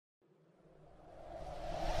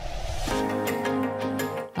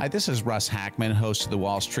Hi, this is Russ Hackman, host of the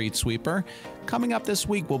Wall Street Sweeper. Coming up this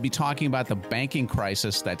week, we'll be talking about the banking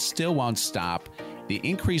crisis that still won't stop, the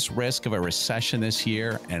increased risk of a recession this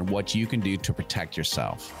year, and what you can do to protect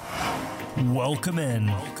yourself. Welcome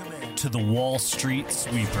in to the Wall Street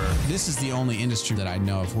Sweeper. This is the only industry that I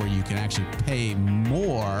know of where you can actually pay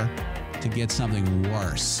more to get something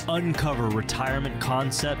worse. Uncover retirement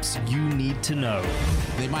concepts you need to know.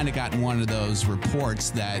 They might have gotten one of those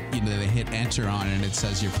reports that, they hit enter on and it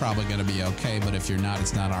says you're probably going to be okay, but if you're not,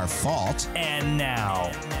 it's not our fault. And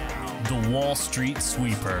now, the Wall Street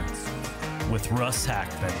Sweeper with Russ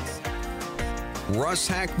Hackman. Russ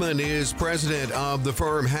Hackman is president of the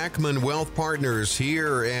firm Hackman Wealth Partners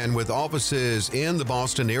here and with offices in the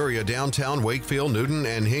Boston area, downtown Wakefield, Newton,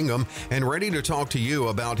 and Hingham, and ready to talk to you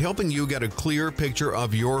about helping you get a clear picture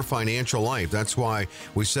of your financial life. That's why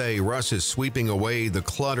we say Russ is sweeping away the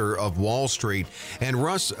clutter of Wall Street. And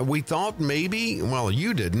Russ, we thought maybe, well,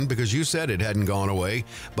 you didn't because you said it hadn't gone away,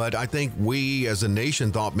 but I think we as a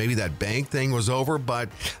nation thought maybe that bank thing was over, but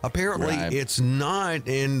apparently It's not.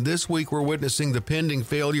 And this week we're witnessing the pending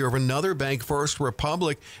failure of another bank, First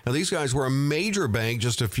Republic. Now, these guys were a major bank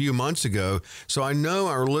just a few months ago. So I know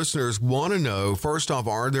our listeners want to know, first off,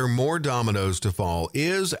 are there more dominoes to fall?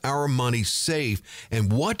 Is our money safe?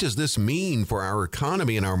 And what does this mean for our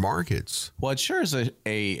economy and our markets? Well, it sure is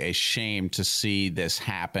a shame to see this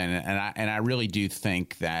happen. And I really do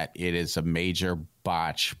think that it is a major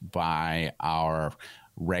botch by our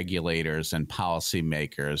regulators and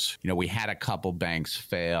policymakers. We had a couple banks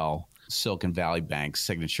fail. Silicon Valley Bank,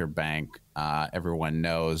 Signature Bank, everyone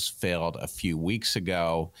knows, failed a few weeks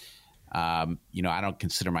ago. I don't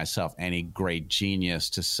consider myself any great genius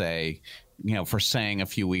to say, for saying a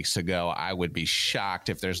few weeks ago, I would be shocked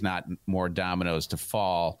if there's not more dominoes to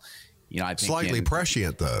fall. I think slightly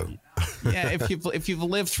prescient, though. Yeah, if you've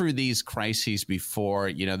lived through these crises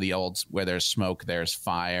before, the old where there's smoke, there's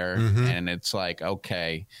fire, and it's like,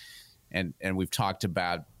 okay, and we've talked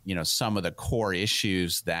about some of the core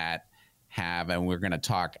issues that and we're going to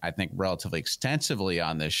talk, I think, relatively extensively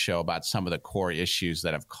on this show about some of the core issues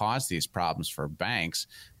that have caused these problems for banks.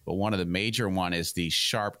 But one of the major one is the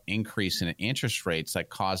sharp increase in interest rates that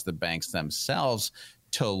caused the banks themselves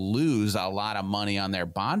to lose a lot of money on their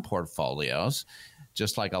bond portfolios.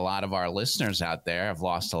 Just like a lot of our listeners out there have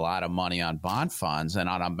lost a lot of money on bond funds. And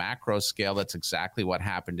on a macro scale, that's exactly what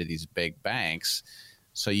happened to these big banks.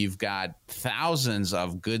 So you've got thousands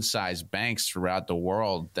of good-sized banks throughout the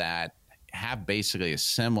world that have basically a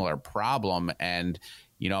similar problem. And,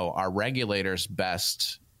 our regulators'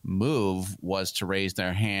 best move was to raise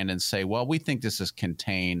their hand and say, well, we think this is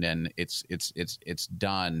contained and it's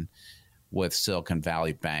done with Silicon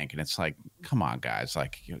Valley Bank. And it's like, come on, guys,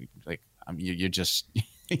 you're just,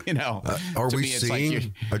 are we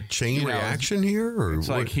seeing a chain reaction here? Or it's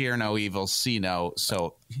like hear no evil, see no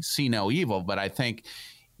evil. But I think,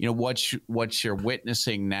 what you're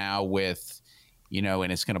witnessing now with,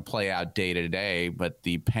 and it's going to play out day to day, but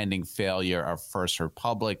the pending failure of First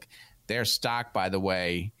Republic, their stock, by the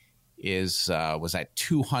way, was at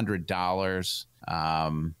 $200,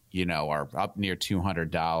 or up near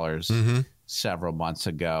 $200 several months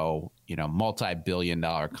ago.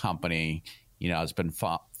 Multi-billion-dollar company, has been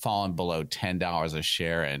fallen below $10 a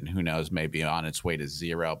share, and who knows, maybe on its way to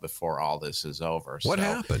zero before all this is over. What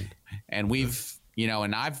happened? And we've,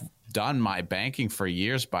 and I've done my banking for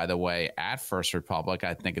years, by the way, at First Republic.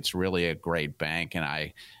 I think it's really a great bank. And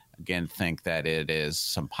I, again, think that it is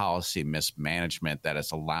some policy mismanagement that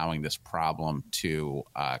is allowing this problem to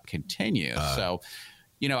continue. So,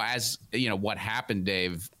 what happened,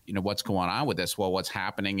 Dave, what's going on with this? Well, what's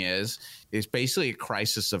happening is basically a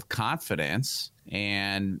crisis of confidence.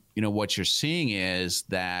 And, what you're seeing is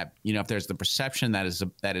that, if there's the perception that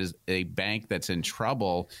is a bank that's in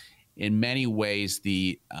trouble, in many ways,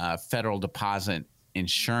 the federal deposit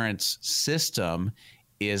insurance system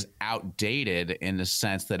is outdated in the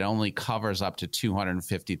sense that it only covers up to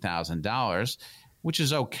 $250,000, which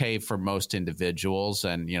is okay for most individuals.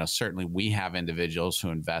 And, certainly we have individuals who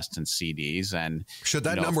invest in CDs. And should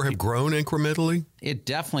that number have grown incrementally? It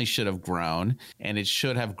definitely should have grown, and it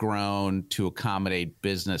should have grown to accommodate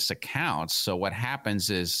business accounts. So what happens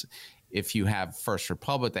is, if you have First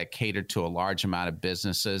Republic that catered to a large amount of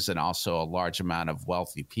businesses and also a large amount of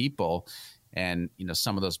wealthy people, and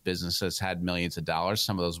some of those businesses had millions of dollars,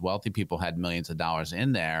 some of those wealthy people had millions of dollars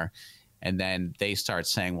in there, and then they start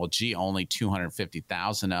saying, well, gee, only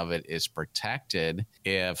 250,000 of it is protected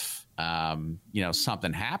if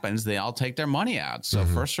something happens, they all take their money out. So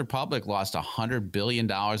First Republic lost $100 billion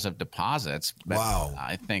of deposits. Wow.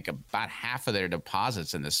 I think about half of their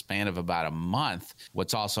deposits in the span of about a month.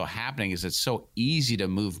 What's also happening is it's so easy to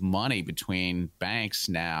move money between banks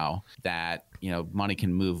now that money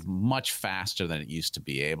can move much faster than it used to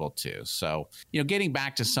be able to. So, getting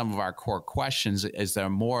back to some of our core questions, is there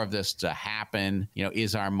more of this to happen?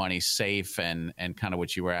 Is our money safe? And kind of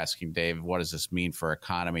what you were asking, Dave, what does this mean for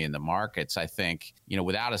economy and the markets? I think,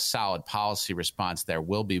 without a solid policy response, there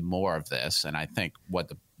will be more of this. And I think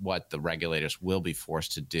what the regulators will be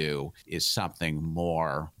forced to do is something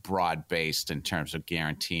more broad-based in terms of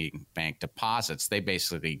guaranteeing bank deposits. They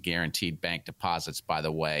basically guaranteed bank deposits, by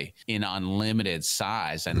the way, in unlimited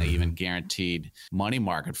size, and they even guaranteed money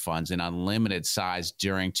market funds in unlimited size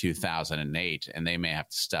during 2008, and they may have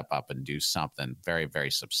to step up and do something very, very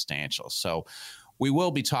substantial. So we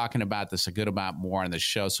will be talking about this a good amount more on the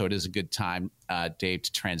show, so it is a good time, Dave,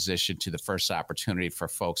 to transition to the first opportunity for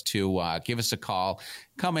folks to give us a call,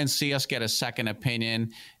 come and see us, get a second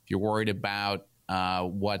opinion. If you're worried about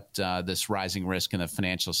what this rising risk in the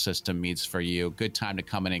financial system means for you, good time to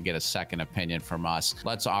come in and get a second opinion from us.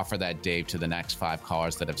 Let's offer that, Dave, to the next 5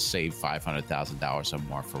 callers that have saved $500,000 or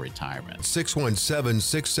more for retirement.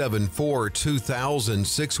 617-674-2000,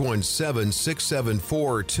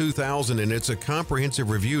 617-674-2000, and it's a comprehensive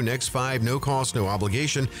review. Next 5, no cost, no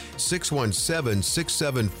obligation,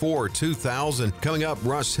 617-674-2000. Coming up,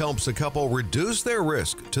 Russ helps a couple reduce their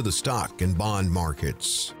risk to the stock and bond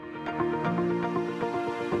markets.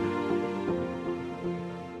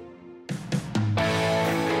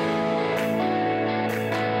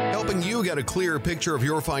 You get a clear picture of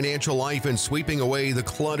your financial life and sweeping away the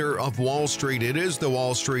clutter of Wall Street. It is the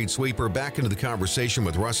Wall Street Sweeper. Back into the conversation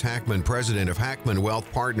with Russ Hackmann, president of Hackmann Wealth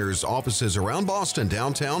Partners, offices around Boston,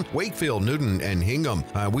 downtown, Wakefield, Newton, and Hingham.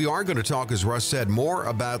 We are going to talk, as Russ said, more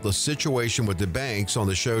about the situation with the banks on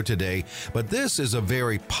the show today. But this is a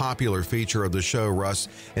very popular feature of the show, Russ,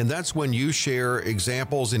 and that's when you share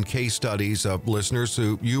examples and case studies of listeners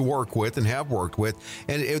who you work with and have worked with.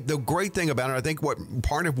 And the great thing about it, I think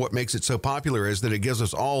part of what makes it so popular is that it gives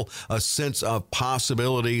us all a sense of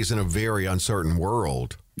possibilities in a very uncertain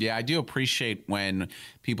world. Yeah, I do appreciate when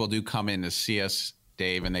people do come in to see us,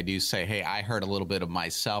 Dave, and they do say, hey, I heard a little bit of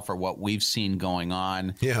myself or what we've seen going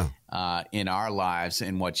on in our lives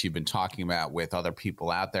and what you've been talking about with other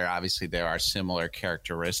people out there. Obviously, there are similar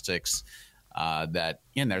characteristics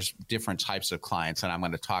there's different types of clients, and I'm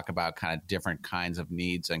going to talk about kind of different kinds of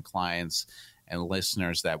needs and clients and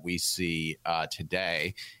listeners that we see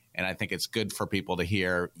today. And I think it's good for people to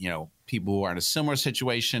hear, people who are in a similar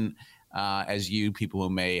situation as you, people who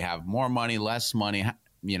may have more money, less money,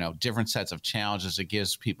 different sets of challenges. It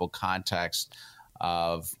gives people context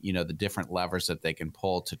of, the different levers that they can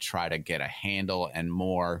pull to try to get a handle and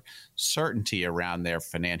more certainty around their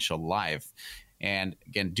financial life. And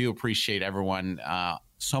again, do appreciate everyone.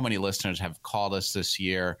 So many listeners have called us this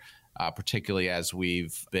year, particularly as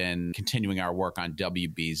we've been continuing our work on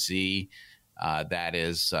WBZ. That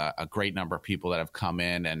is a great number of people that have come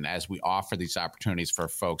in. And as we offer these opportunities for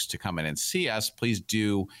folks to come in and see us, please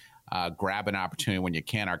do grab an opportunity when you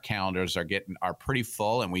can. Our calendars are pretty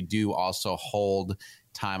full, and we do also hold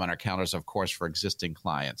time on our calendars, of course, for existing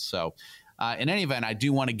clients. So in any event, I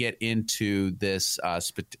do want to get into this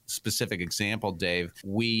specific example, Dave.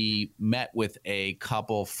 We met with a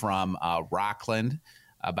couple from Rockland,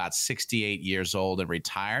 about 68 years old and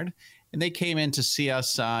retired. And they came in to see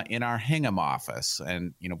us in our Hingham office.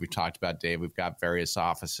 And, we talked about, Dave, we've got various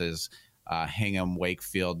offices, Hingham,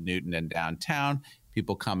 Wakefield, Newton, and downtown.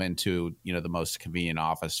 People come into, the most convenient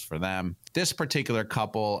office for them. This particular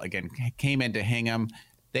couple, again, came into Hingham.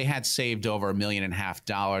 They had saved over $1.5 million.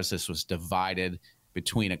 This was divided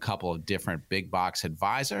between a couple of different big box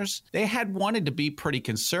advisors. They had wanted to be pretty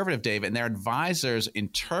conservative, Dave, and their advisors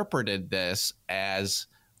interpreted this as,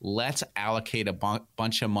 let's allocate a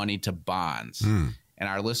bunch of money to bonds. And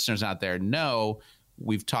our listeners out there know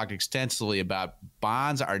we've talked extensively about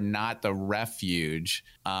bonds are not the refuge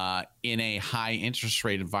in a high interest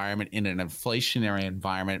rate environment, in an inflationary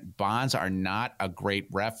environment. Bonds are not a great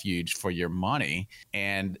refuge for your money.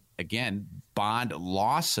 And again, bond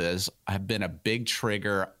losses have been a big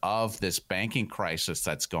trigger of this banking crisis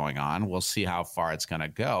that's going on. We'll see how far it's going to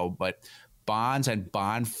go. But bonds and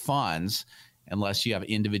bond funds, unless you have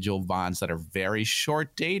individual bonds that are very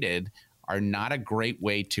short dated, are not a great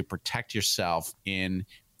way to protect yourself in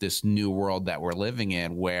this new world that we're living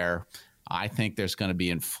in, where I think there's going to be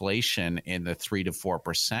inflation in the 3 to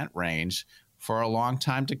 4% range for a long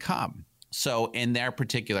time to come. So in their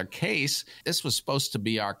particular case, this was supposed to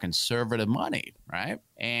be our conservative money, right?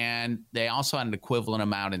 And they also had an equivalent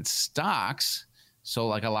amount in stocks. So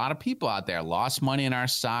like a lot of people out there lost money in our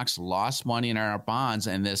stocks, lost money in our bonds,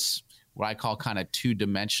 and this, what I call kind of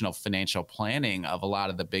two-dimensional financial planning of a lot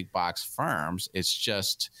of the big box firms. It's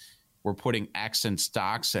just we're putting X in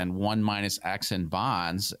stocks and 1 minus X in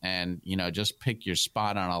bonds, and, you know, just pick your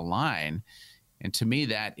spot on a line. And to me,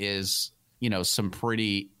 that is, you know, some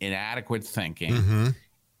pretty inadequate thinking.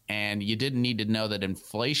 And you didn't need to know that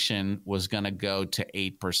inflation was going to go to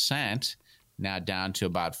 8%, now down to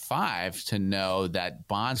about 5%, to know that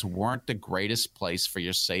bonds weren't the greatest place for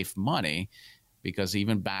your safe money. Because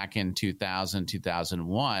even back in 2000,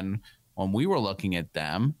 2001, when we were looking at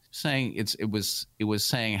them, saying it was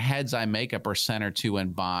saying heads I make 1% or 2%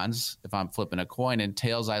 in bonds if I'm flipping a coin, and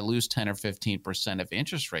tails I lose 10 or 15% if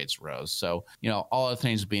interest rates rose. So, you know, all other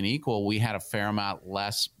things being equal, we had a fair amount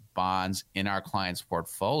less bonds in our clients'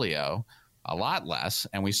 portfolio, a lot less,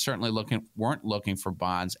 and we certainly weren't looking for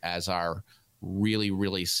bonds as our really,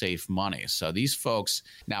 really safe money. So these folks,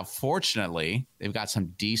 now fortunately, they've got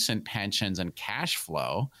some decent pensions and cash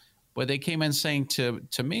flow, but they came in saying to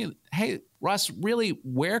me, hey, Russ, really,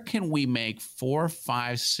 where can we make 4%,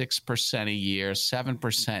 5%, 6% a year,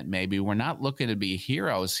 7% maybe? We're not looking to be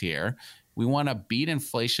heroes here. We want to beat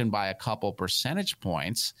inflation by a couple percentage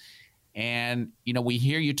points. And, you know, we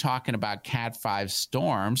hear you talking about Cat 5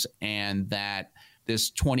 storms and that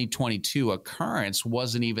this 2022 occurrence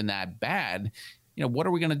wasn't even that bad. You know, what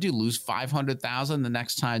are we going to do? Lose 500,000 the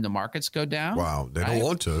next time the markets go down? Wow, they don't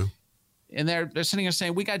want to. And they're sitting here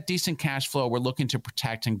saying, we got decent cash flow. We're looking to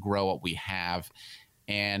protect and grow what we have.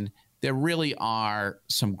 And there really are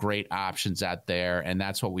some great options out there. And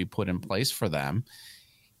that's what we put in place for them.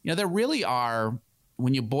 You know, there really are,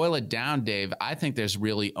 when you boil it down, Dave, I think there's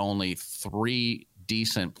really only 3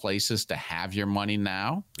 decent places to have your money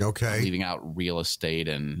now. Okay. Leaving out real estate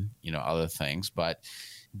and, you know, other things. But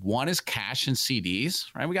one is cash and CDs,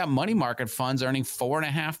 right? We got money market funds earning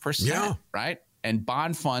 4.5%, right? And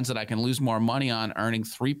bond funds that I can lose more money on earning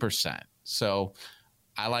 3%. So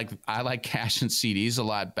I like cash and CDs a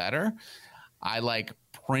lot better. I like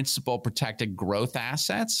principal protected growth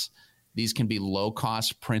assets. These can be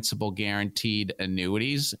low-cost principal guaranteed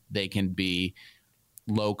annuities. They can be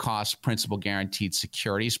low-cost principal guaranteed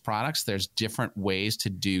securities products. There's different ways to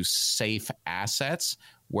do safe assets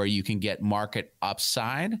where you can get market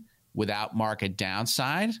upside without market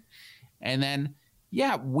downside. And then,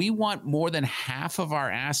 yeah, we want more than half of our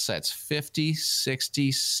assets, 50,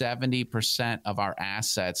 60, 70% of our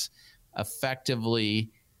assets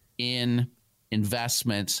effectively in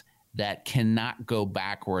investments that cannot go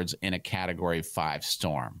backwards in a Category 5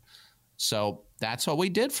 storm. So that's what we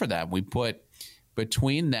did for them. We put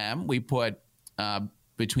between their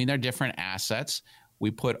different assets,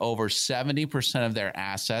 we put over 70% of their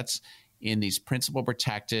assets in these principal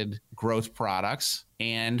protected growth products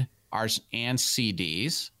and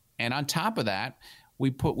CDs. And on top of that,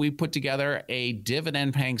 we put together a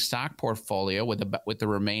dividend paying stock portfolio with the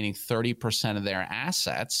remaining 30% of their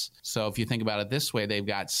assets. So if you think about it this way, they've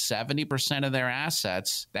got 70% of their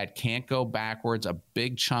assets that can't go backwards. A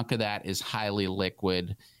big chunk of that is highly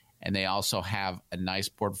liquid. And they also have a nice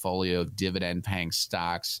portfolio of dividend paying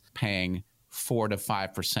stocks paying 4 to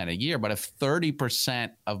 5% a year. But if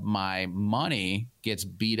 30% of my money gets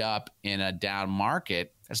beat up in a down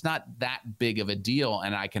market, it's not that big of a deal.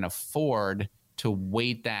 And I can afford to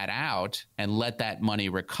wait that out and let that money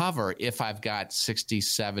recover if I've got 60,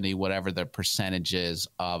 70, whatever the percentage is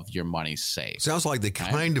of your money saved. Sounds like the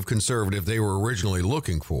kind of conservative they were originally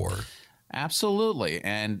looking for. Absolutely.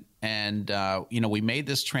 And you know, we made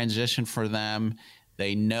this transition for them.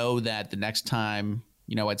 They know that the next time,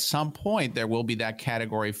 you know, at some point there will be that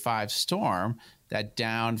Category 5 storm, that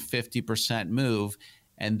down 50% move,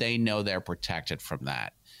 and they know they're protected from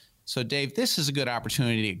that. So, Dave, this is a good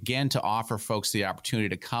opportunity, again, to offer folks the opportunity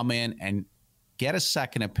to come in and get a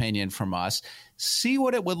second opinion from us, see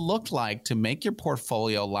what it would look like to make your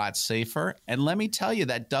portfolio a lot safer. And let me tell you,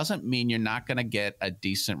 that doesn't mean you're not going to get a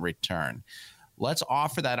decent return. Let's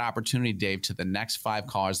offer that opportunity, Dave, to the next 5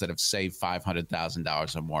 callers that have saved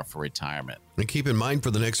 $500,000 or more for retirement. And keep in mind,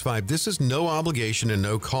 for the next 5, this is no obligation and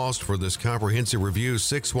no cost for this comprehensive review.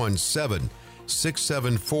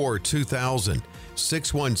 617-674-2000.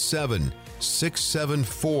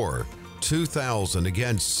 617-674-2000.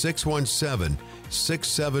 Again,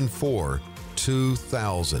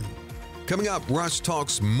 617-674-2000. Coming up, Russ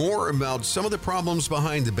talks more about some of the problems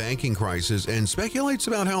behind the banking crisis and speculates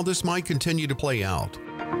about how this might continue to play out.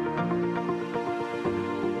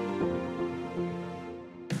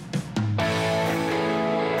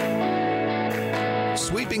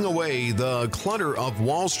 Sweeping away the clutter of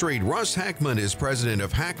Wall Street, Russ Hackmann is president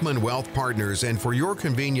of Hackmann Wealth Partners, and for your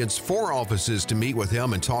convenience, 4 offices to meet with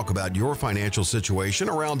him and talk about your financial situation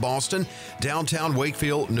around Boston, downtown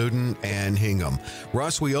Wakefield, Newton, and Hingham.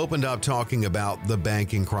 Russ, we opened up talking about the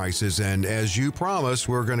banking crisis, and as you promised,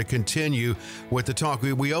 we're going to continue with the talk.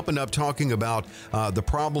 We opened up talking about the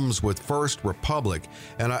problems with First Republic,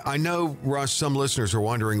 and I know, Russ, some listeners are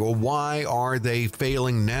wondering, well, why are they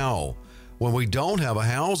failing now when we don't have a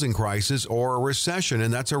housing crisis or a recession?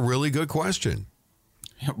 And that's a really good question.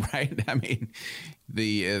 Right. I mean,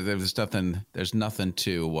 there's nothing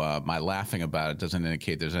to my laughing about it doesn't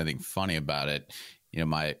indicate there's anything funny about it. You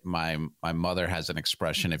know, my mother has an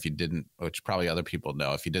expression, if you didn't, which probably other people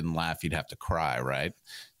know, if you didn't laugh, you'd have to cry. Right.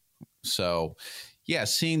 So, yeah,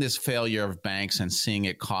 seeing this failure of banks and seeing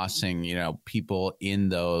it costing, people in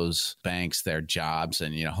those banks their jobs,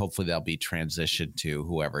 and, hopefully they'll be transitioned to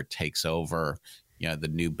whoever takes over, the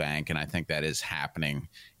new bank. And I think that is happening,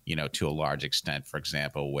 to a large extent. For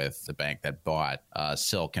example, with the bank that bought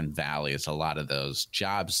Silicon Valley, it's a lot of those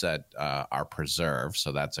jobs that are preserved.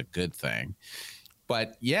 So that's a good thing.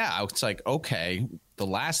 But yeah, it's like, okay, the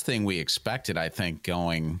last thing we expected, I think,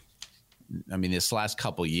 this last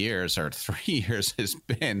couple years or 3 years has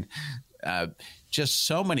been just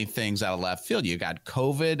so many things out of left field. You got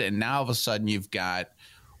COVID, and now all of a sudden you've got,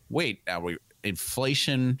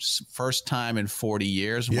 inflation first time in 40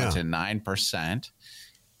 years went to 9%.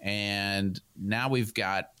 And now we've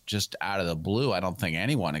got, just out of the blue, I don't think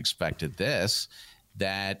anyone expected this,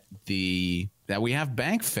 that we have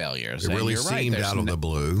bank failures. It really seemed out of the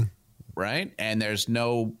blue. Right. And there's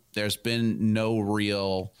been no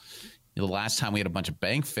real. The last time we had a bunch of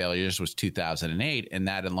bank failures was 2008, and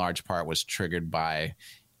that in large part was triggered by,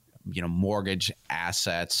 mortgage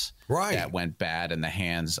assets that went bad in the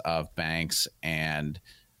hands of banks, and,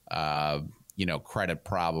 credit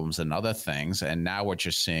problems and other things. And now what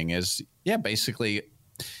you're seeing is, basically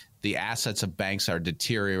the assets of banks are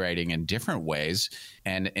deteriorating in different ways.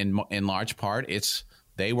 And in large part,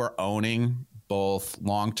 they were owning both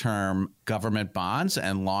long-term government bonds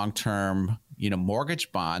and long-term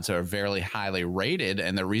mortgage bonds are very highly rated.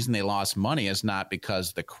 And the reason they lost money is not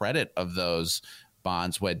because the credit of those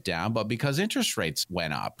bonds went down, but because interest rates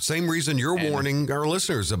went up. Same reason you're warning our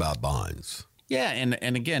listeners about bonds. Yeah.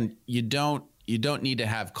 And again, you don't need to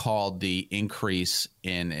have called the increase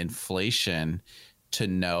in inflation to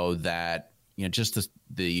know that, just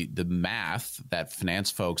the math that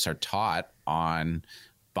finance folks are taught on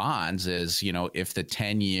bonds is, if the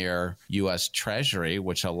 10-year U.S. Treasury,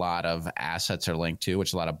 which a lot of assets are linked to,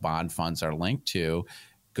 which a lot of bond funds are linked to,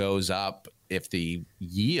 goes up, if the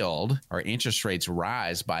yield or interest rates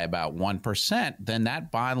rise by about 1%, then that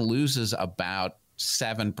bond loses about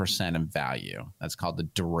 7% in value. That's called the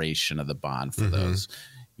duration of the bond for those,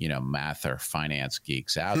 math or finance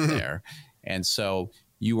geeks out there. And so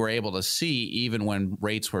you were able to see, even when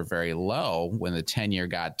rates were very low, when the 10-year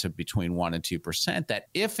got to between 1% and 2%, that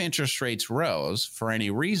if interest rates rose for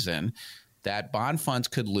any reason, that bond funds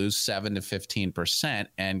could lose 7 to 15%.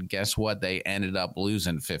 And guess what? They ended up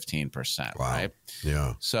losing 15%. Wow. Right?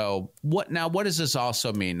 Yeah. So what does this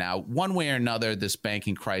also mean? Now, one way or another, this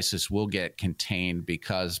banking crisis will get contained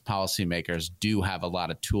because policymakers do have a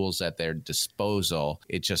lot of tools at their disposal.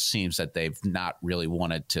 It just seems that they've not really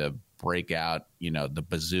wanted to break out, the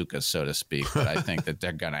bazooka, so to speak. But I think that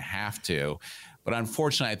they're going to have to. But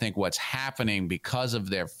unfortunately, I think what's happening because of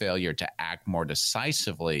their failure to act more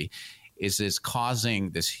decisively is causing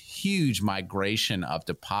this huge migration of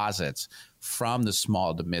deposits from the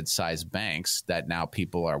small to mid-sized banks that now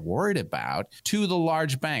people are worried about to the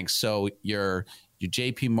large banks. So your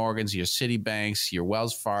JP Morgans, your Citibanks, your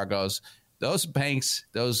Wells Fargos, those banks,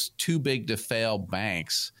 those too big to fail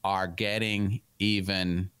banks are getting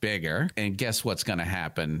even bigger. And guess what's going to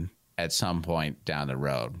happen at some point down the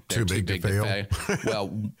road? They're too big to fail.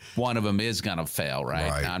 Well, one of them is going to fail,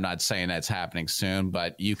 right? Now, I'm not saying that's happening soon,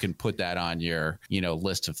 but you can put that on your,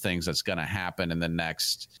 list of things that's going to happen in the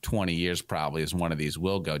next 20 years. Probably is one of these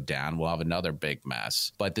will go down. We'll have another big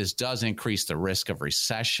mess. But this does increase the risk of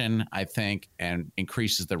recession, I think, and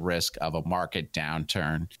increases the risk of a market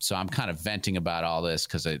downturn. So I'm kind of venting about all this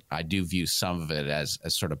because I do view some of it as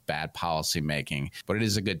sort of bad policy making. But it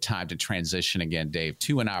is a good time to transition again, Dave,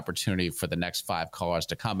 to an opportunity for the next 5 callers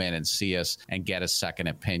to come in and see us and get a second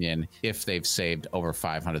opinion if they've saved over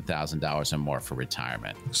 $500,000 or more for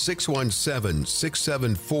retirement.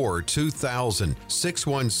 617-674-2000.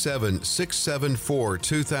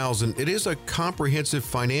 617-674-2000. It is a comprehensive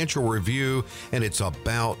financial review, and it's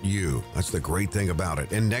about you. That's the great thing about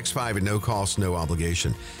it. And next 5 at no cost, no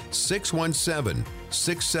obligation. 617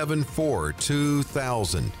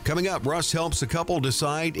 888-674-2000. Coming up, Russ helps a couple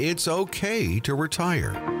decide it's okay to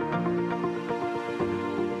retire.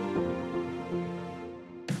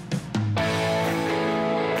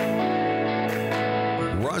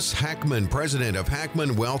 Russ Hackmann, president of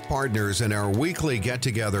Hackmann Wealth Partners, and our weekly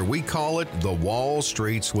get-together, we call it the Wall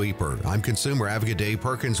Street Sweeper. I'm consumer advocate Dave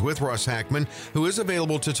Perkins with Russ Hackmann, who is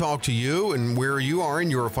available to talk to you and where you are in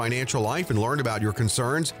your financial life and learn about your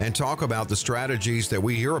concerns and talk about the strategies that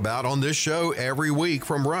we hear about on this show every week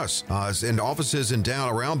from Russ. In offices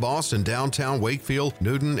around Boston, downtown Wakefield,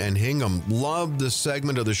 Newton, and Hingham. Love this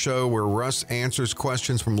segment of the show where Russ answers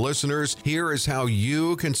questions from listeners. Here is how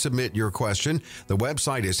you can submit your question. The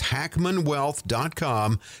website is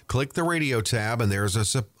hackmannwealth.com. Click the radio tab, and there's a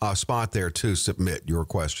spot there to submit your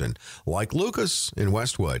question. Like Lucas in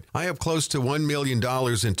Westwood, I have close to $1 million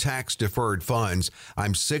in tax-deferred funds.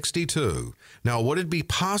 I'm 62. Now, would it be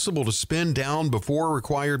possible to spend down before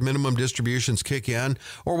required minimum distributions kick in,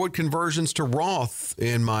 or would conversions to Roth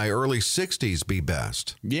in my early 60s be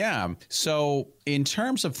best? Yeah. So in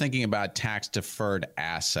terms of thinking about tax-deferred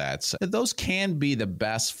assets, those can be the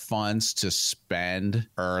best funds to spend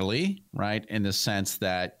early, right? In the sense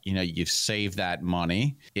that, you've saved that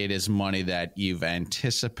money. It is money that you've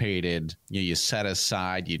anticipated, you set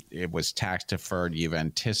aside, it was tax-deferred, you've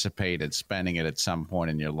anticipated spending it at some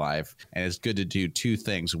point in your life. And it's good to do two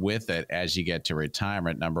things with it as you get to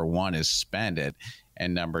retirement. Number one is spend it.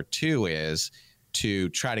 And number two is to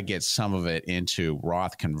try to get some of it into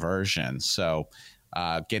Roth conversion. So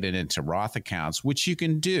get it into Roth accounts, which you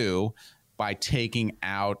can do by taking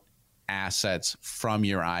out assets from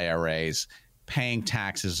your IRAs, paying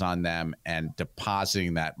taxes on them, and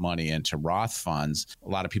depositing that money into Roth funds. A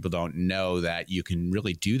lot of people don't know that you can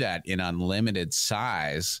really do that in unlimited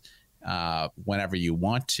size whenever you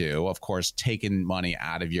want to. Of course, taking money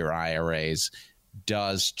out of your IRAs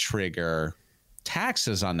does trigger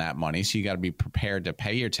taxes on that money, so you got to be prepared to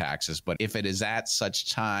pay your taxes. But if it is at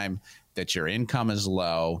such time that your income is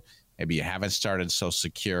low, maybe you haven't started Social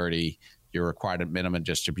Security, your required minimum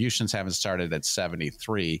distributions haven't started at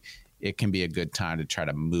 73, it can be a good time to try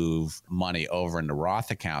to move money over into Roth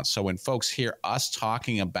accounts. So when folks hear us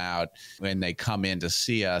talking about, when they come in to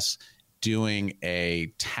see us, doing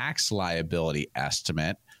a tax liability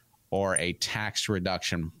estimate or a tax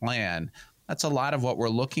reduction plan, that's a lot of what we're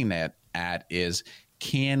looking at is,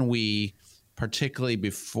 can we, particularly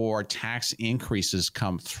before tax increases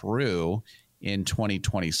come through in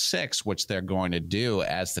 2026, which they're going to do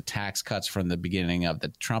as the tax cuts from the beginning of the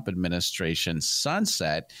Trump administration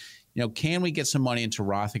sunset, can we get some money into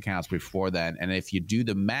Roth accounts before then? And if you do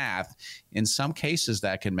the math, in some cases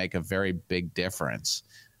that can make a very big difference.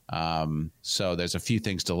 So there's a few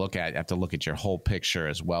things to look at. You have to look at your whole picture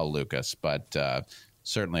as well, Lucas, but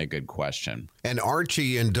certainly a good question. And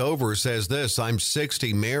Archie in Dover says this: I'm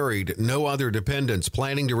 60, married, no other dependents,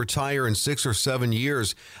 planning to retire in 6 or 7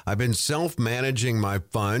 years. I've been self-managing my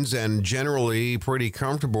funds and generally pretty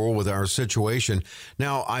comfortable with our situation.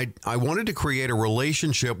 Now, I wanted to create a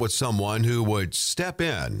relationship with someone who would step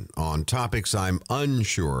in on topics I'm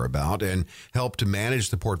unsure about and help to manage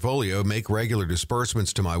the portfolio, make regular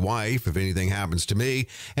disbursements to my wife if anything happens to me,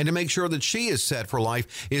 and to make sure that she is set for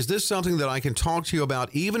life. Is this something that I can talk to you about,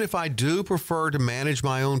 even if I do prefer to manage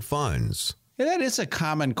my own funds? Yeah, that is a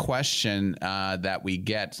common question that we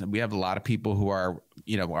get. We have a lot of people who are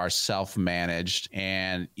self-managed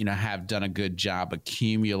and, have done a good job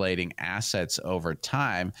accumulating assets over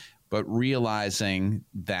time, but realizing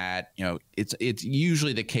that, it's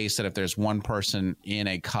usually the case that if there's one person in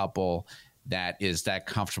a couple that is that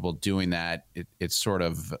comfortable doing that, it's sort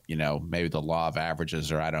of, maybe the law of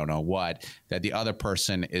averages or I don't know what, that the other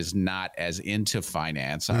person is not as into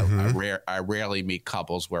finance. Mm-hmm. I rarely meet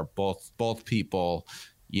couples where both people,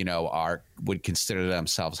 would consider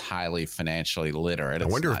themselves highly financially literate. I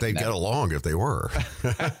wonder if they'd get along if they were.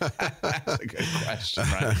 That's a good question,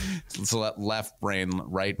 right? It's left brain,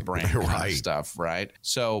 right brain kind of stuff, right?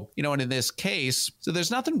 So, and in this case, so there's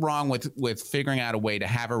nothing wrong with figuring out a way to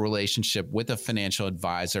have a relationship with a financial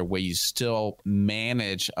advisor where you still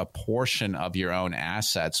manage a portion of your own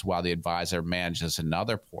assets while the advisor manages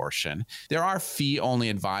another portion. There are fee-only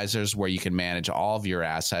advisors where you can manage all of your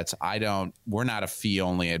assets. We're not a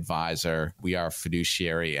fee-only advisor. We are a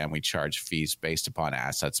fiduciary and we charge fees based upon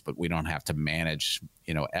assets, but we don't have to manage,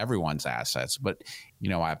 everyone's assets. But,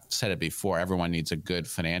 I've said it before, everyone needs a good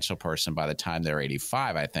financial person by the time they're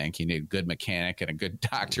 85, I think. You need a good mechanic and a good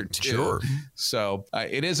doctor too. Sure. So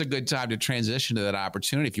it is a good time to transition to that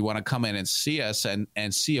opportunity. If you want to come in and see us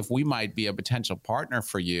and see if we might be a potential partner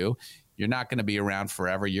for you, you're not going to be around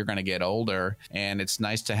forever. You're going to get older. And it's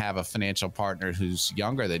nice to have a financial partner who's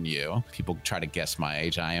younger than you. People try to guess my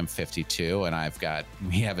age. I am 52, and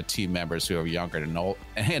we have a team members who are younger and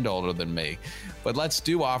older than me. But let's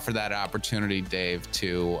do offer that opportunity, Dave,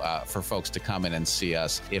 for folks to come in and see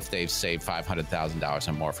us if they've saved $500,000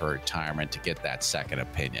 or more for retirement to get that second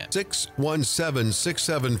opinion.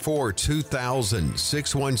 617-674-2000.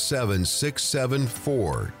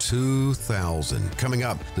 617-674-2000. Coming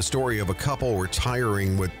up, the story of a couple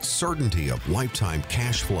retiring with certainty of lifetime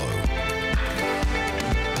cash flow.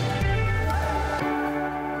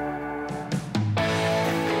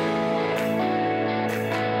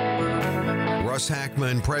 Russ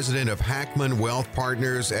Hackmann, president of Hackmann Wealth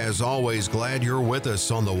Partners. As always, glad you're with us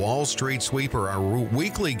on the Wall Street Sweeper, our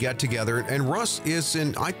weekly get-together. And Russ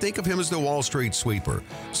I think of him as the Wall Street Sweeper,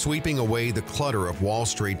 sweeping away the clutter of Wall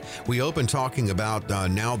Street. We open talking about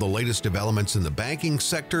now the latest developments in the banking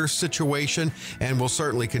sector situation, and we'll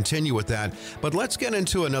certainly continue with that. But let's get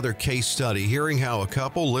into another case study, hearing how a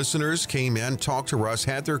couple listeners came in, talked to Russ,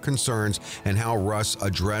 had their concerns, and how Russ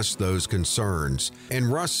addressed those concerns. And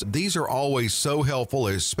Russ, these are always so helpful,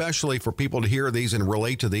 especially for people to hear these and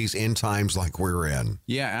relate to these in times like we're in.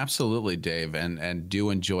 Yeah, absolutely, Dave, and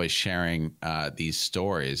do enjoy sharing these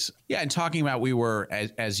stories. Yeah, and talking about, we were,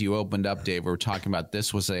 as you opened up, Dave, we were talking about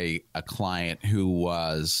this was a client who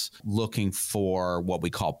was looking for what we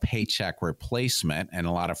call paycheck replacement, and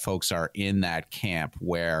a lot of folks are in that camp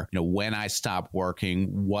where, when I stop working,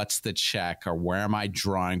 what's the check or where am I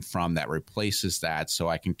drawing from that replaces that so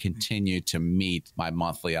I can continue to meet my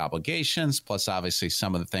monthly obligations, plus obviously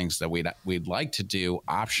some of the things that we'd like to do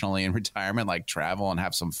optionally in retirement, like travel and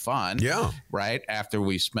have some fun. Yeah. Right after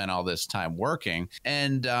we spent all this time working.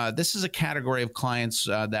 And this is a category of clients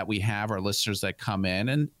that we have, our listeners that come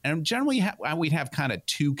in, and generally we'd have kind of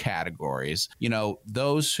two categories.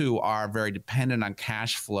 Those who are very dependent on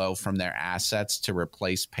cash flow from their assets to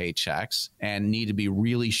replace paychecks and need to be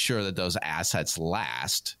really sure that those assets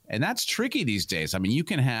last. And that's tricky these days. I mean, you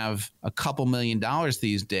can have a couple $1 million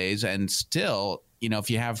these days and still,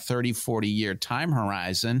 if you have 30, 40-year time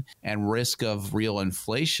horizon and risk of real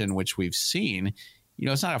inflation, which we've seen,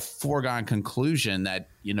 it's not a foregone conclusion that,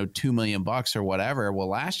 $2 million or whatever will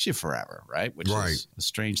last you forever, right? Which is a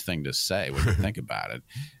strange thing to say when you think about it.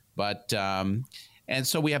 But, and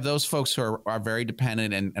so we have those folks who are very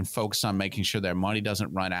dependent and focused on making sure their money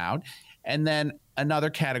doesn't run out. And then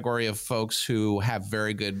another category of folks who have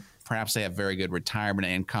perhaps they have very good retirement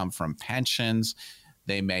income from pensions.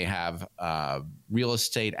 They may have real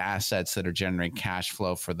estate assets that are generating cash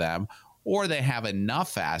flow for them, or they have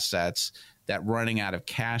enough assets that running out of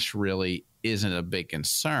cash really isn't a big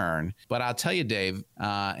concern. But I'll tell you, Dave,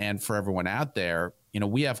 and for everyone out there,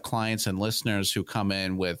 we have clients and listeners who come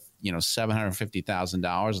in with,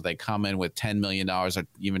 $750,000. They come in with $10 million or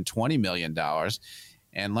even $20 million.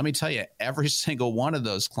 And let me tell you, every single one of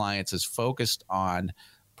those clients is focused on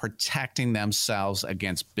protecting themselves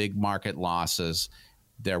against big market losses.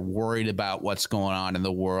 They're worried about what's going on in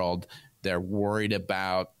the world. They're worried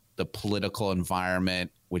about the political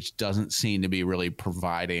environment, which doesn't seem to be really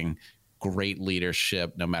providing great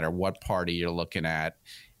leadership, no matter what party you're looking at.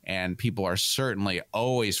 And people are certainly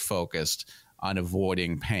always focused on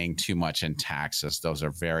avoiding paying too much in taxes. Those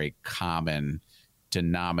are very common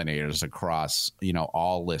denominators across,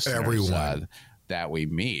 all listeners that we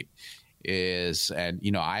meet. I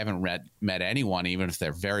haven't met anyone, even if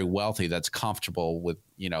they're very wealthy, that's comfortable with,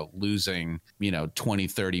 losing, 20,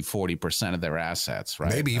 30, 40% of their assets,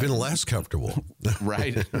 right? Maybe even less comfortable.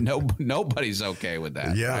 Right. Nobody's okay with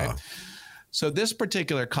that. Yeah. Right? So this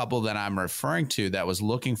particular couple that I'm referring to that was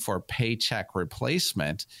looking for paycheck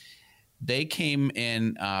replacement, they came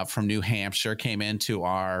in from New Hampshire, came into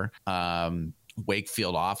our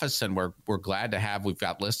Wakefield office, and we're glad to have. We've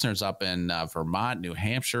got listeners up in Vermont, New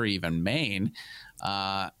Hampshire, even Maine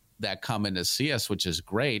that come in to see us, which is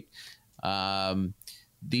great.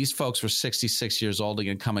 These folks were 66 years old,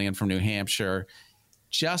 again, coming in from New Hampshire,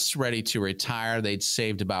 just ready to retire. They'd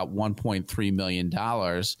saved about $1.3 million.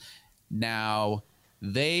 Now,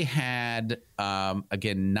 they had,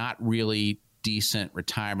 again, not really decent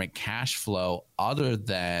retirement cash flow other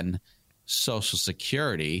than Social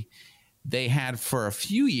Security. They had for a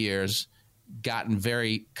few years gotten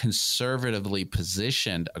very conservatively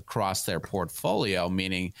positioned across their portfolio,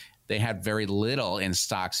 meaning they had very little in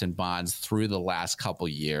stocks and bonds through the last couple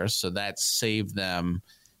of years. So that saved them,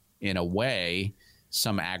 in a way,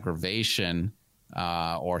 some aggravation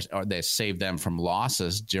or they saved them from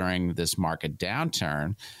losses during this market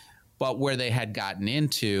downturn. But where they had gotten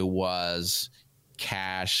into was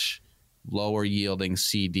cash, lower yielding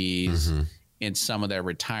CDs, in some of their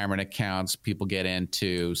retirement accounts. People get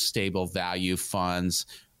into stable value funds.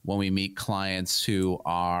 When we meet clients who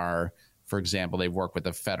are, for example, they work with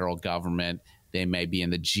the federal government, they may be in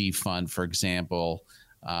the G fund, for example,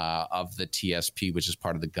 of the TSP, which is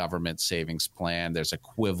part of the government savings plan. There's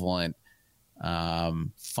equivalent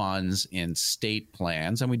funds in state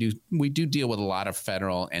plans, and we do deal with a lot of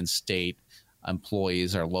federal and state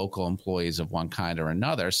employees or local employees of one kind or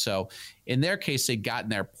another. So in their case, they got in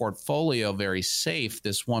their portfolio very safe,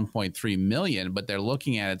 this 1.3 million, but they're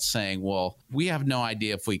looking at it saying, well, we have no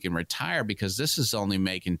idea if we can retire because this is only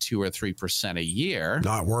making 2 or 3% a year.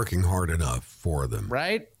 Not working hard enough for them.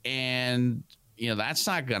 Right. And, that's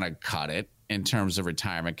not going to cut it in terms of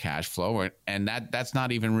retirement cash flow. And that's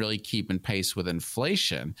not even really keeping pace with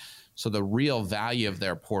inflation. So the real value of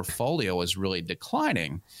their portfolio is really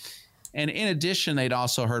declining. And in addition, they'd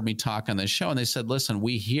also heard me talk on the show, and they said, listen,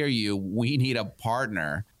 we hear you. We need a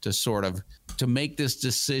partner to make this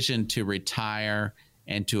decision to retire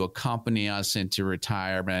and to accompany us into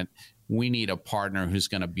retirement. We need a partner who's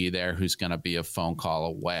going to be there, who's going to be a phone call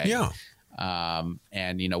away. Yeah. And,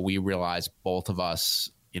 we realize both of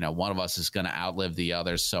us, one of us is going to outlive the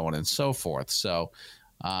other, so on and so forth. So,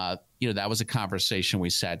 that was a conversation we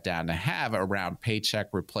sat down to have around paycheck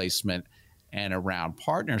replacement and around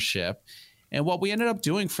partnership. And what we ended up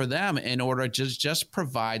doing for them in order to just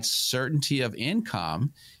provide certainty of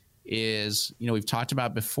income is, we've talked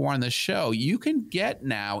about before on the show, you can get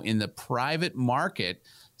now in the private market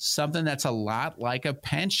something that's a lot like a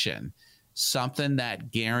pension, something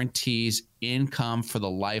that guarantees income for the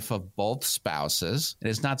life of both spouses. And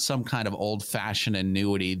it's not some kind of old-fashioned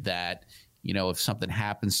annuity that, if something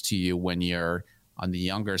happens to you when you're on the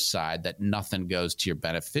younger side, that nothing goes to your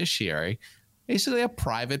beneficiary. Basically a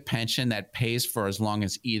private pension that pays for as long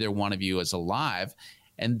as either one of you is alive.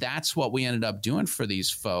 And that's what we ended up doing for these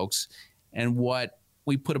folks. And what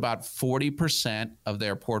we put about 40% of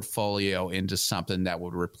their portfolio into something that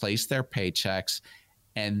would replace their paychecks.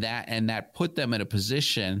 And that put them in a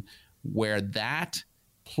position where that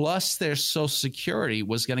plus their Social Security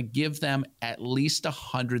was going to give them at least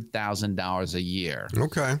 $100,000 a year.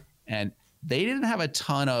 Okay. And they didn't have a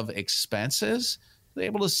ton of expenses. They're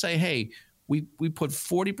able to say, hey, we put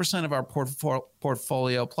 40% of our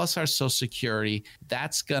portfolio plus our Social Security.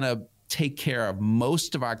 That's going to take care of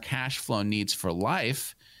most of our cash flow needs for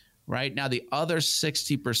life. Right now, the other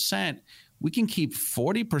 60%, we can keep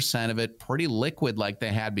 40% of it pretty liquid like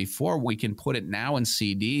they had before. We can put it now in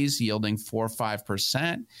CDs yielding 4 or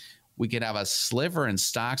 5%. We could have a sliver in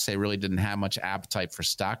stocks. They really didn't have much appetite for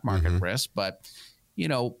stock market risk, but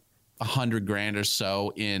 $100,000 or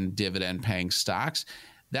so in dividend paying stocks.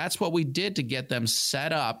 That's what we did to get them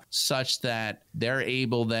set up such that they're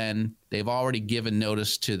able they've already given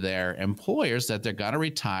notice to their employers that they're going to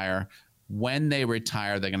retire. When they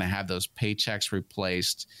retire, they're going to have those paychecks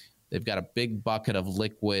replaced. They've got a big bucket of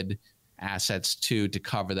liquid assets, too, to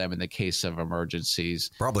cover them in the case of emergencies.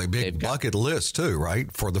 Probably a big bucket list, too, right,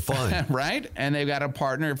 for the fund. Right? And they've got a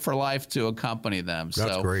partner for life to accompany them.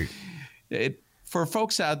 That's great. For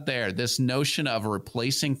folks out there, this notion of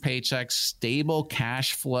replacing paychecks, stable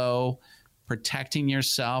cash flow, protecting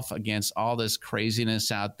yourself against all this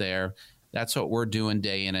craziness out there, that's what we're doing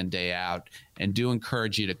day in and day out. And do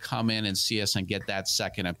encourage you to come in and see us and get that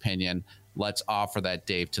second opinion. Let's offer that,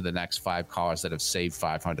 Dave, to the next 5 callers that have saved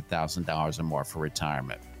 $500,000 or more for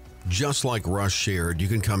retirement. Just like Russ shared, you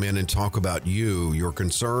can come in and talk about you, your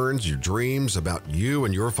concerns, your dreams, about you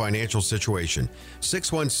and your financial situation.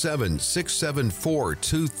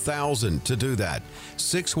 617-674-2000 to do that.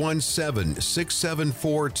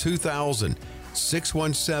 617-674-2000.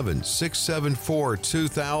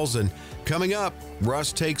 617-674-2000. Coming up,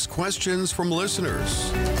 Russ takes questions from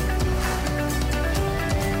listeners.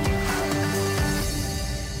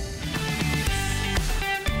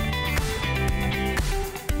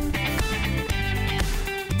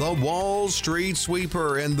 The Wall Street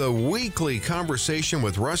Sweeper and the weekly conversation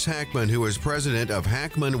with Russ Hackmann, who is president of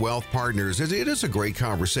Hackmann Wealth Partners. It is a great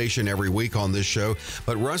conversation every week on this show,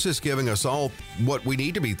 but Russ is giving us all what we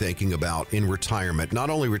need to be thinking about in retirement. Not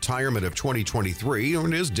only retirement of 2023,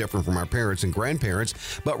 it is different from our parents and grandparents,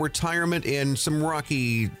 but retirement in some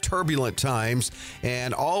rocky, turbulent times,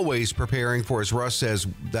 and always preparing for, as Russ says,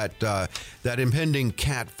 that impending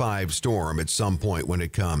Cat 5 storm at some point when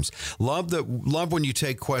it comes. Love when you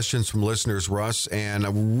take questions from listeners, Russ, and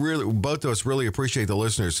both of us really appreciate the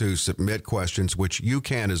listeners who submit questions, which you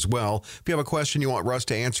can as well. If you have a question you want Russ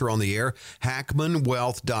to answer on the air,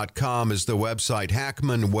 HackmannWealth.com is the website,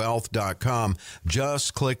 HackmannWealth.com.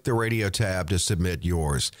 Just click the radio tab to submit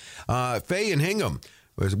yours. Faye and Hingham,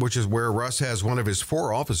 which is where Russ has one of his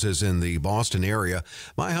 4 offices in the Boston area.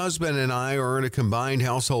 My husband and I earn a combined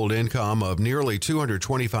household income of nearly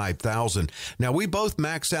 $225,000. Now, we both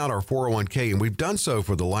max out our 401k, and we've done so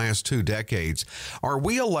for the last 2 decades. Are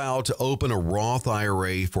we allowed to open a Roth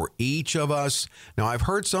IRA for each of us? Now, I've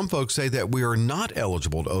heard some folks say that we are not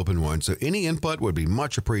eligible to open one, so any input would be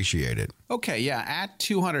much appreciated. Okay, yeah, at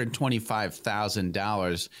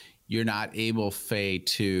 $225,000, you're not able, Faye,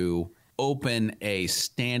 to open a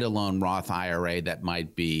standalone Roth IRA that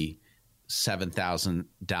might be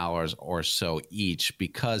 $7,000 or so each,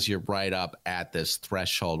 because you're right up at this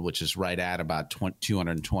threshold, which is right at about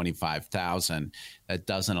 $225,000. That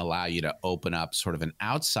doesn't allow you to open up sort of an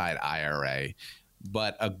outside IRA.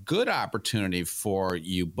 But a good opportunity for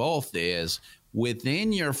you both is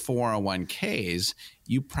within your 401ks,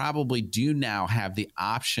 you probably do now have the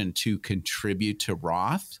option to contribute to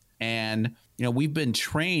Roth. And, we've been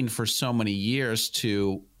trained for so many years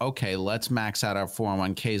to, okay, let's max out our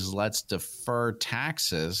 401ks, let's defer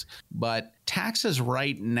taxes. But taxes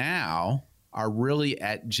right now are really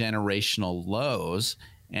at generational lows.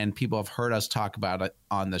 And people have heard us talk about it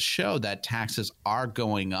on the show that taxes are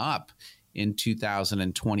going up in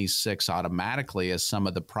 2026 automatically as some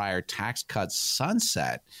of the prior tax cuts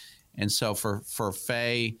sunset. And so for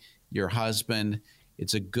Faye, your husband,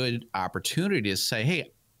 it's a good opportunity to say,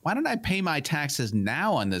 hey, why don't I pay my taxes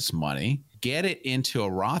now on this money, get it into a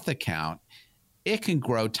Roth account? It can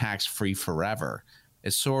grow tax-free forever.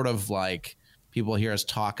 It's sort of like people hear us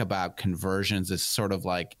talk about conversions. It's sort of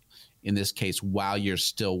like, in this case, while you're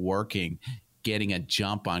still working, getting a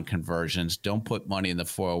jump on conversions. Don't put money in the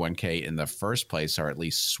 401k in the first place, or at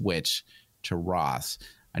least switch to Roth.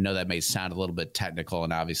 I know that may sound a little bit technical,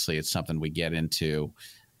 and obviously it's something we get into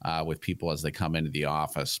with people as they come into the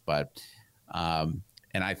office. But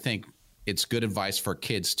and I think it's good advice for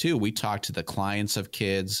kids too. We talk to the clients of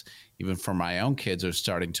kids, even for my own kids who are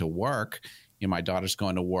starting to work. My daughter's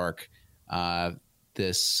going to work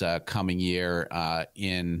this coming year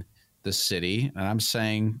in the city. And I'm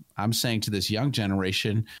saying to this young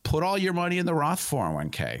generation, put all your money in the Roth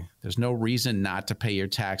 401k. There's no reason not to pay your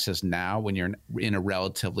taxes now when you're in a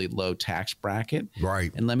relatively low tax bracket.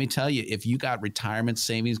 Right. And let me tell you, if you got retirement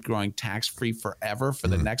savings growing tax-free forever for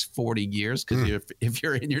the next 40 years, because if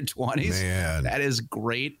you're in your 20s, that is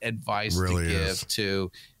great advice to give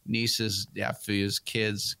to nieces, nephews,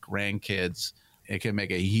 kids, grandkids. It can make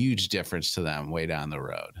a huge difference to them way down the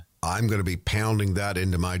road. I'm going to be pounding that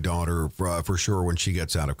into my daughter for sure when she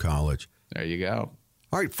gets out of college. There you go.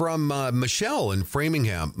 All right, from Michelle in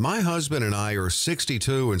Framingham. My husband and I are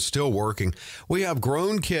 62 and still working. We have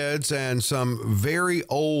grown kids and some very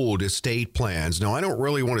old estate plans. Now, I don't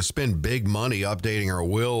really want to spend big money updating our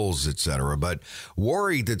wills, etc., but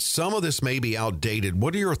worried that some of this may be outdated.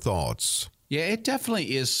 What are your thoughts? Yeah, it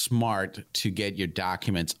definitely is smart to get your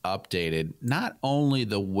documents updated. Not only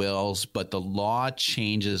the wills, but the law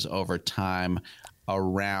changes over time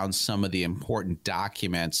around some of the important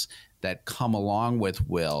documents that come along with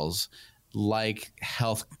wills, like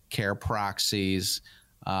health care proxies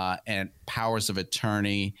and powers of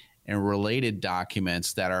attorney and related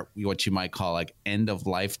documents that are what you might call like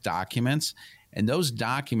end-of-life documents. And those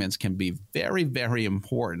documents can be very, very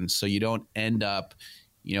important so you don't end up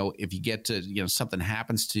if you get to, something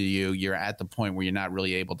happens to you, you're at the point where you're not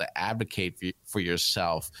really able to advocate for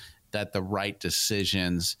yourself, that the right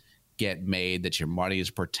decisions get made, that your money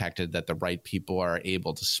is protected, that the right people are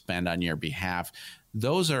able to spend on your behalf.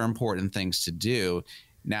 Those are important things to do.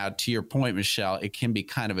 Now, to your point, Michelle, it can be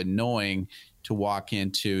kind of annoying to walk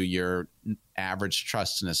into your average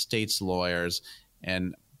trust and estates lawyers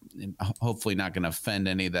and hopefully not going to offend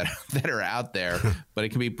any that are out there, but it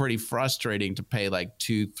can be pretty frustrating to pay like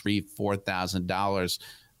 $2,000, $3,000, $4,000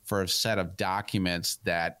 for a set of documents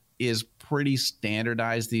that is pretty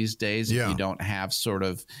standardized these days. Yeah. If you don't have sort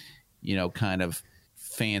of, kind of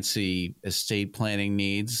fancy estate planning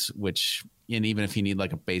needs, which, and even if you need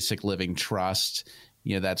like a basic living trust,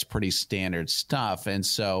 that's pretty standard stuff. And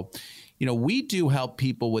so, we do help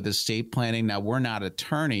people with estate planning. Now, we're not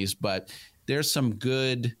attorneys, but there's some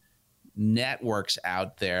good networks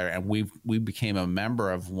out there, and we became a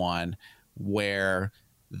member of one where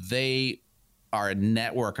they are a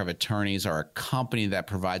network of attorneys, or a company that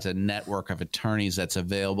provides a network of attorneys that's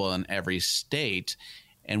available in every state.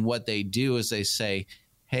 And what they do is they say,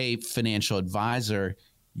 hey, financial advisor,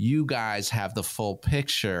 you guys have the full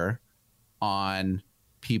picture on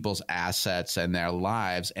people's assets and their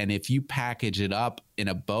lives. And if you package it up in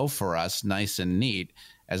a bow for us, nice and neat,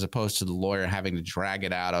 as opposed to the lawyer having to drag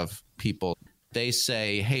it out of people, they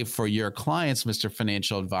say, hey, for your clients, Mr.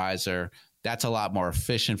 Financial Advisor, that's a lot more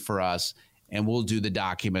efficient for us. and we'll do the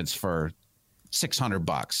documents for $600,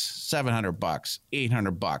 $700,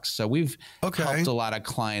 $800. So we've helped a lot of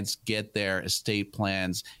clients get their estate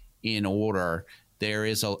plans in order. There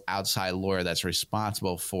is an outside lawyer that's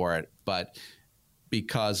responsible for it, but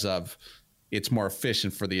because of it's more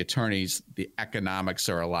efficient for the attorneys, the economics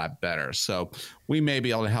are a lot better. So we may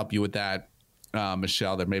be able to help you with that,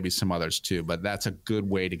 Michelle. There may be some others too, but that's a good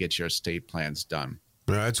way to get your estate plans done.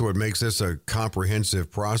 That's what makes this a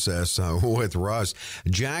comprehensive process with Russ.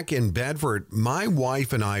 Jack in Bedford, my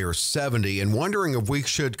wife and I are 70 and wondering if we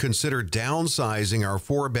should consider downsizing our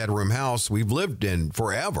 4-bedroom house we've lived in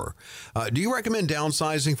forever. Do you recommend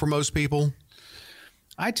downsizing for most people?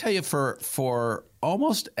 I tell you, for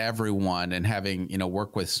almost everyone, and having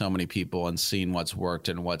worked with so many people and seen what's worked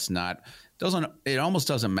and what's not, it almost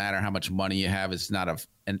doesn't matter how much money you have. It's not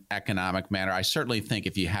an economic matter. I certainly think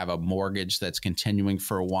if you have a mortgage that's continuing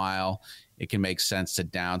for a while, it can make sense to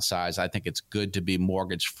downsize. I think it's good to be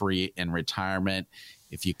mortgage free in retirement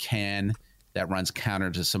if you can. That runs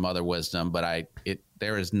counter to some other wisdom, but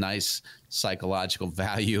there is nice psychological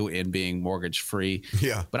value in being mortgage free.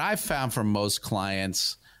 Yeah. But I've found for most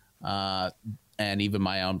clients, and even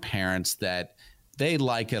my own parents, that they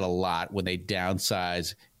like it a lot when they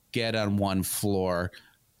downsize, get on one floor,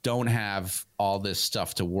 don't have all this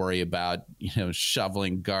stuff to worry about,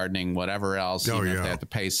 shoveling, gardening, whatever else, if they have to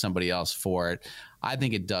pay somebody else for it. I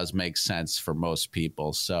think it does make sense for most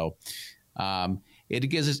people. So, it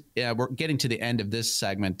gives us, we're getting to the end of this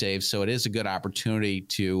segment, Dave, so it is a good opportunity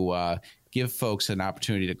to give folks an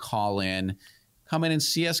opportunity to call in, come in and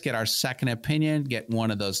see us, get our second opinion, get one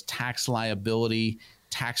of those tax liability,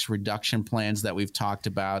 tax reduction plans that we've talked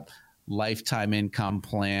about, lifetime income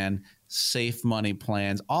plan, safe money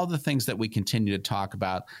plans, all the things that we continue to talk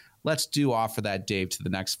about. Let's offer that, Dave, to the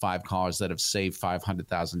next 5 callers that have saved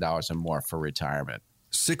 $500,000 and more for retirement.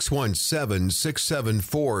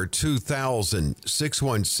 617-674-2000,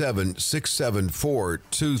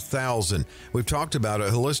 617-674-2000. We've talked about a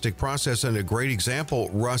holistic process, and a great example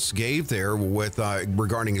Russ gave there with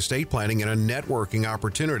regarding estate planning and a networking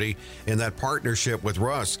opportunity in that partnership with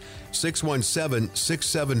Russ.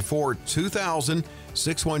 617-674-2000,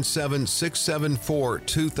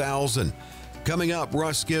 617-674-2000. Coming up,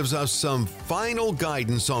 Russ gives us some final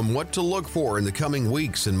guidance on what to look for in the coming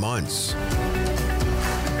weeks and months.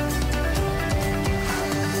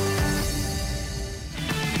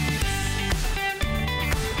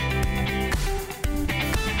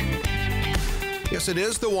 Yes, it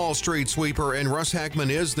is the Wall Street Sweeper, and Russ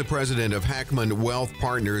Hackmann is the president of Hackmann Wealth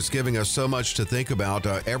Partners, giving us so much to think about.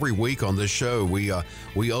 Every week on this show, we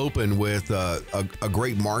open with a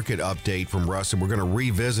great market update from Russ, and we're going to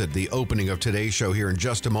revisit the opening of today's show here in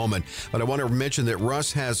just a moment. But I want to mention that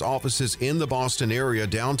Russ has offices in the Boston area,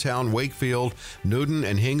 downtown Wakefield, Newton,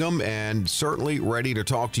 and Hingham, and certainly ready to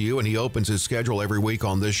talk to you. And he opens his schedule every week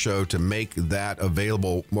on this show to make that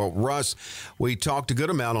available. Well, Russ, we talked a good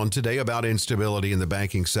amount on today about instability in the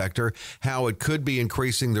banking sector, how it could be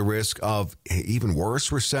increasing the risk of even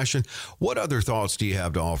worse recession. What other thoughts do you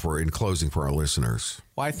have to offer in closing for our listeners?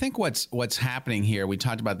 Well, I think what's happening here, we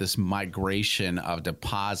talked about this migration of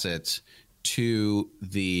deposits to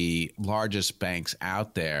the largest banks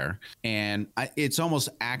out there. And it's almost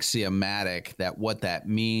axiomatic that what that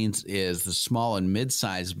means is the small and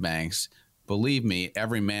mid-sized banks, believe me,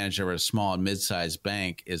 every manager of a small and mid-sized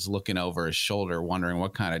bank is looking over his shoulder, wondering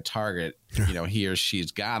what kind of target, he or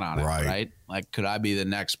she's got on it, right? Like, could I be the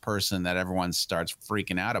next person that everyone starts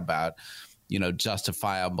freaking out about,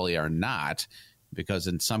 justifiably or not? Because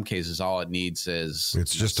in some cases, all it needs is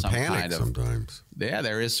it's just a panic sometimes. Yeah,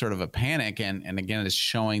 there is sort of a panic. And again, it's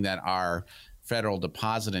showing that our federal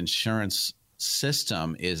deposit insurance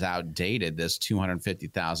system is outdated. This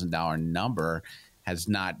 $250,000 number has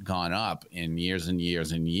not gone up in years and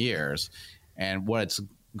years and years. And what it's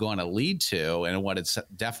going to lead to, and what it's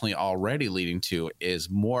definitely already leading to, is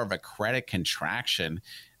more of a credit contraction,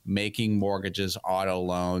 making mortgages, auto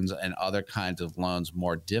loans, and other kinds of loans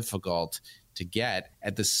more difficult to get.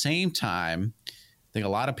 At the same time, I think a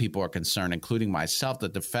lot of people are concerned, including myself,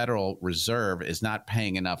 that the Federal Reserve is not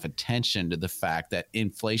paying enough attention to the fact that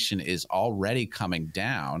inflation is already coming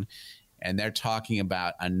down. And they're talking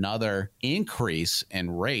about another increase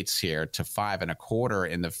in rates here to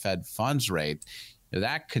 5.25 in the Fed funds rate.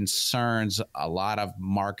 That concerns a lot of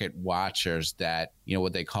market watchers that,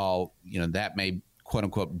 what they call, that may, quote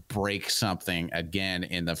unquote, break something again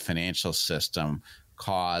in the financial system,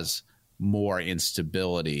 cause more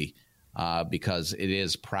instability, because it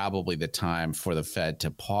is probably the time for the Fed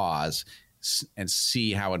to pause and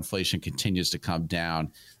see how inflation continues to come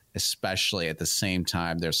down. especially at the same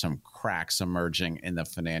time there's some cracks emerging in the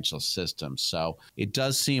financial system. So it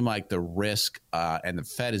does seem like the risk, and the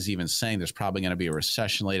Fed is even saying there's probably going to be a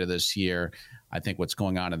recession later this year. I think what's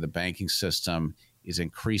going on in the banking system is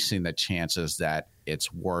increasing the chances that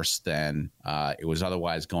it's worse than it was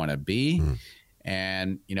otherwise going to be.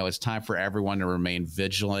 And, it's time for everyone to remain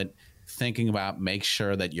vigilant, thinking about make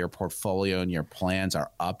sure that your portfolio and your plans are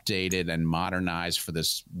updated and modernized for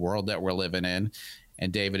this world that we're living in.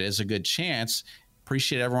 And David, it is a good chance.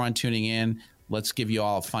 Appreciate everyone tuning in. Let's give you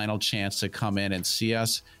all a final chance to come in and see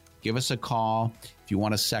us. Give us a call. If you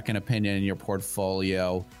want a second opinion in your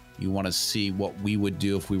portfolio, you want to see what we would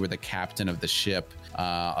do if we were the captain of the ship,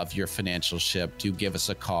 of your financial ship, do give us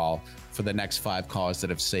a call for the next 5 callers that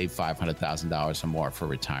have saved $500,000 or more for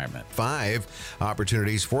retirement. 5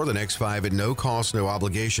 opportunities for the next 5 at no cost, no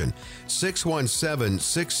obligation.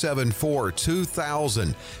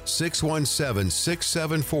 617-674-2000.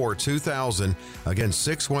 617-674-2000. Again,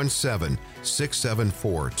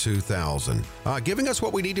 617-674-2000. Giving us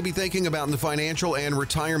what we need to be thinking about in the financial and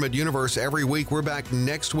retirement universe every week. We're back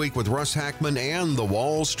next week with Russ Hackmann and the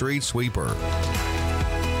Wall Street Sweeper.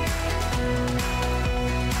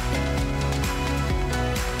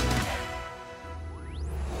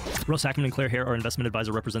 Russ Hackmann and Claire Hare are investment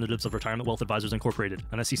advisor representatives of Retirement Wealth Advisors Incorporated,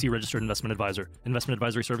 an SEC-registered investment advisor. Investment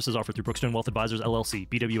advisory services offered through Brookstone Wealth Advisors, LLC,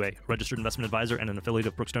 BWA, registered investment advisor and an affiliate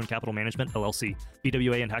of Brookstone Capital Management, LLC.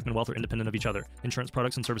 BWA and Hackmann Wealth are independent of each other. Insurance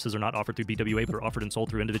products and services are not offered through BWA, but are offered and sold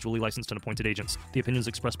through individually licensed and appointed agents. The opinions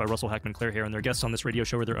expressed by Russell Hackmann, Claire Hare, and their guests on this radio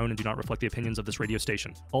show are their own and do not reflect the opinions of this radio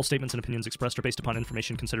station. All statements and opinions expressed are based upon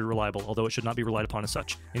information considered reliable, although it should not be relied upon as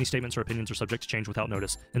such. Any statements or opinions are subject to change without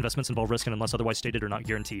notice. Investments involve risk and, unless otherwise stated, are not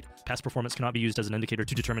guaranteed. Past performance cannot be used as an indicator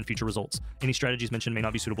to determine future results. Any strategies mentioned may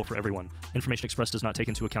not be suitable for everyone. Information expressed does not take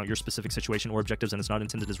into account your specific situation or objectives and is not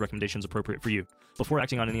intended as recommendations appropriate for you. Before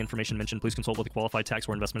acting on any information mentioned, please consult with a qualified tax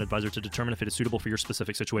or investment advisor to determine if it is suitable for your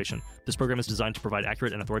specific situation. This program is designed to provide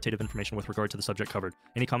accurate and authoritative information with regard to the subject covered.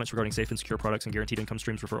 Any comments regarding safe and secure products and guaranteed income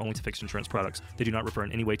streams refer only to fixed insurance products. They do not refer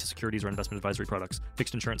in any way to securities or investment advisory products.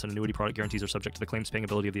 Fixed insurance and annuity product guarantees are subject to the claims paying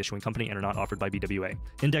ability of the issuing company and are not offered by BWA.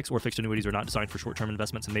 Index or fixed annuities are not designed for short-term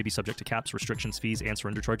investments and may be subject to caps, restrictions, fees, and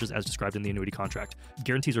surrender charges as described in the annuity contract.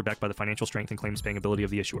 Guarantees are backed by the financial strength and claims paying ability of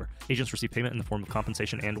the issuer. Agents receive payment in the form of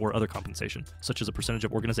compensation and or other compensation, such as a percentage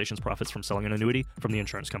of organization's profits from selling an annuity from the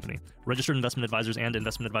insurance company. Registered investment advisors and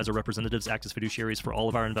investment advisor representatives act as fiduciaries for all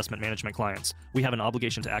of our investment management clients. We have an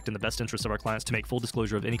obligation to act in the best interest of our clients to make full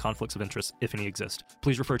disclosure of any conflicts of interest, if any exist.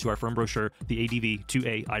 Please refer to our firm brochure, the ADV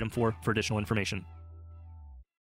 2A Item 4, for additional information.